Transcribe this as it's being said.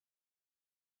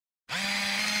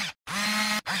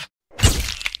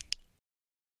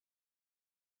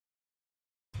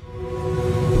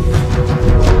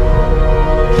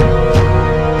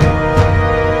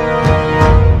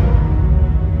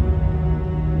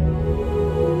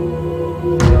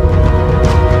Understand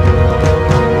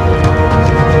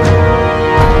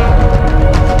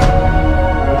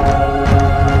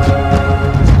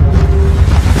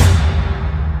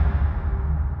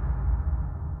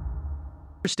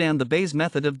the Bayes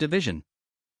method of division.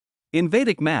 In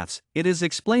Vedic maths, it is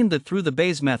explained that through the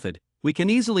Bayes method, we can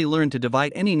easily learn to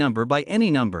divide any number by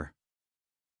any number.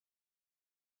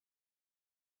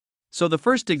 So the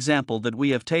first example that we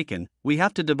have taken, we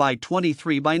have to divide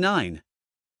 23 by 9.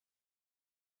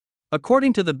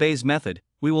 According to the Bayes method,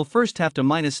 we will first have to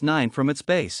minus 9 from its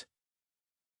base.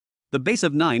 The base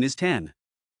of 9 is 10.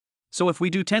 So if we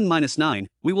do 10 minus 9,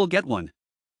 we will get 1.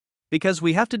 Because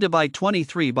we have to divide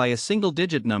 23 by a single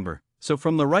digit number, so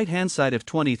from the right hand side of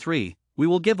 23, we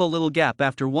will give a little gap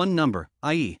after one number,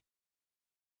 i.e.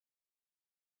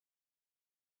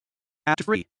 after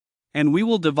 3. And we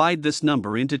will divide this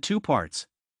number into two parts.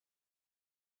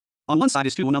 On one side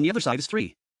is 2 and on the other side is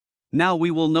 3. Now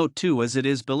we will note 2 as it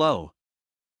is below.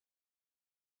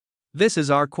 This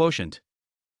is our quotient.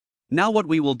 Now what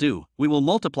we will do, we will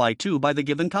multiply 2 by the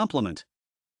given complement.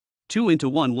 2 into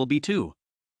 1 will be 2.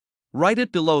 Write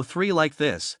it below 3 like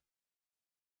this.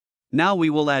 Now we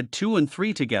will add 2 and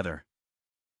 3 together.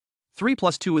 3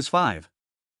 plus 2 is 5.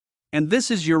 And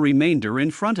this is your remainder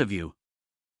in front of you.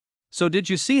 So did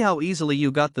you see how easily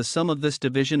you got the sum of this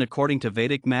division according to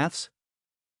Vedic maths?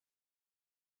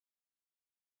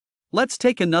 Let's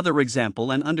take another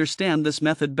example and understand this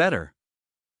method better.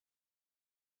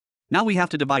 Now we have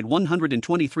to divide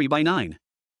 123 by 9.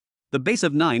 The base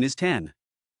of 9 is 10.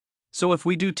 So if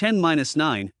we do 10 minus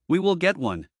 9, we will get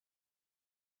 1.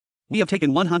 We have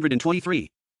taken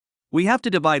 123. We have to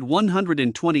divide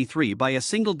 123 by a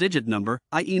single digit number,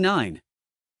 i.e. 9.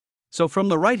 So from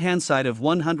the right hand side of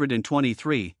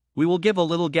 123, we will give a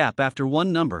little gap after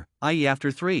one number, i.e.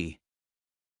 after 3.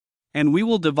 And we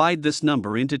will divide this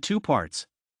number into two parts.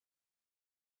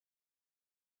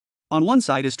 On one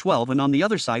side is 12 and on the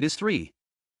other side is 3.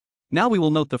 Now we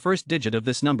will note the first digit of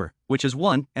this number, which is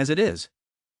 1, as it is.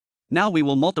 Now we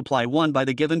will multiply 1 by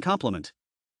the given complement.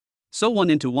 So 1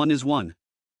 into 1 is 1.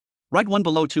 Write 1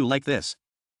 below 2 like this.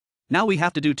 Now we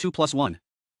have to do 2 plus 1.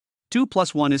 2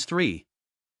 plus 1 is 3.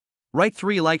 Write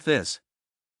 3 like this.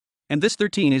 And this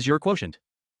 13 is your quotient.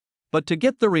 But to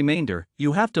get the remainder,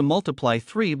 you have to multiply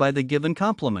 3 by the given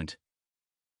complement.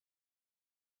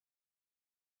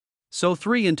 So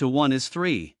 3 into 1 is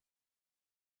 3.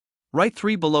 Write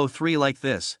 3 below 3 like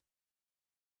this.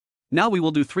 Now we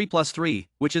will do 3 plus 3,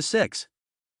 which is 6.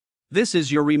 This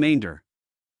is your remainder.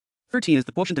 13 is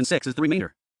the quotient and 6 is the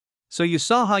remainder. So you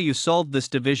saw how you solved this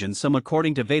division sum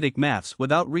according to Vedic maths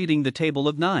without reading the table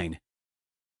of 9.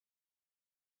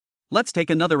 Let's take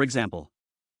another example.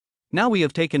 Now we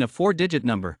have taken a 4-digit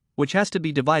number, which has to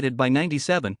be divided by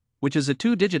 97, which is a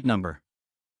 2-digit number.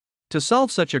 To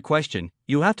solve such a question,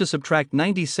 you have to subtract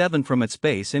 97 from its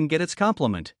base and get its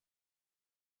complement.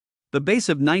 The base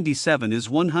of 97 is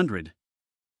 100.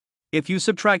 If you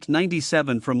subtract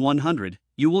 97 from 100,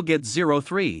 you will get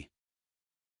 03.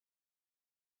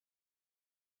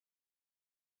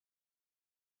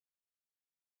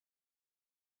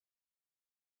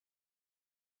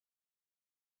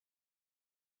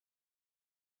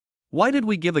 Why did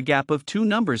we give a gap of 2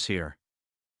 numbers here?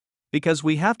 Because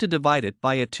we have to divide it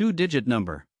by a 2-digit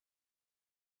number.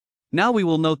 Now we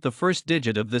will note the first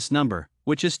digit of this number,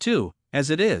 which is 2, as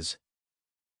it is.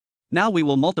 Now we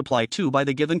will multiply 2 by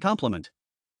the given complement.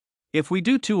 If we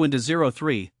do 2 into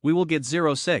 03, we will get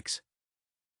 06.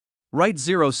 Write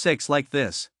 06 like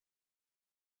this.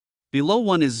 Below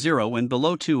 1 is 0 and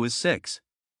below 2 is 6.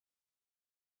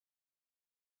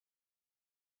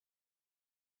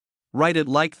 Write it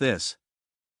like this.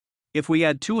 If we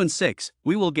add 2 and 6,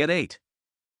 we will get 8.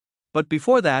 But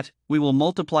before that, we will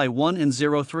multiply 1 and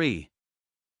 03.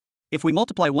 If we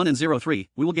multiply 1 and 03,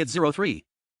 we will get 03.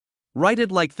 Write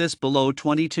it like this below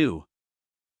 22.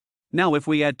 Now if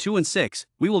we add 2 and 6,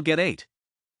 we will get 8.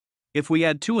 If we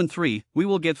add 2 and 3, we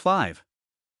will get 5.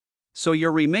 So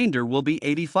your remainder will be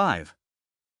 85.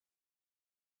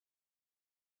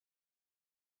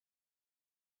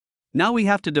 Now we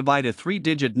have to divide a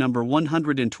 3-digit number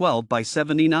 112 by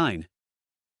 79.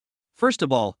 First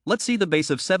of all, let's see the base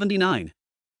of 79.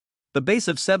 The base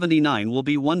of 79 will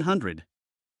be 100.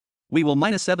 We will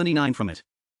minus 79 from it.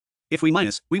 If we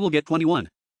minus, we will get 21.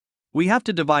 We have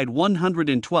to divide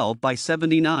 112 by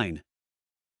 79.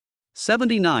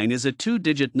 79 is a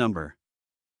 2-digit number.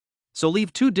 So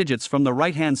leave 2 digits from the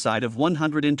right-hand side of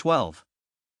 112.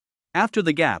 After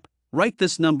the gap, write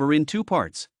this number in 2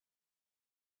 parts.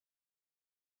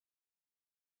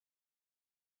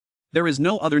 There is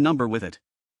no other number with it.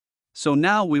 So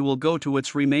now we will go to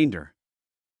its remainder.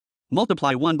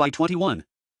 Multiply 1 by 21.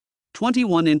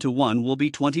 21 into 1 will be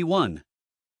 21.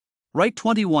 Write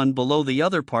 21 below the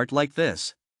other part like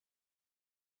this.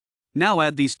 Now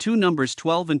add these two numbers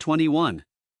 12 and 21.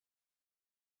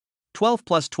 12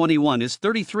 plus 21 is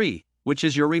 33, which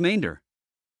is your remainder.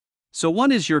 So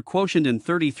 1 is your quotient and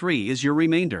 33 is your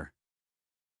remainder.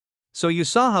 So you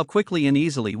saw how quickly and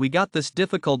easily we got this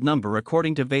difficult number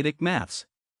according to Vedic maths.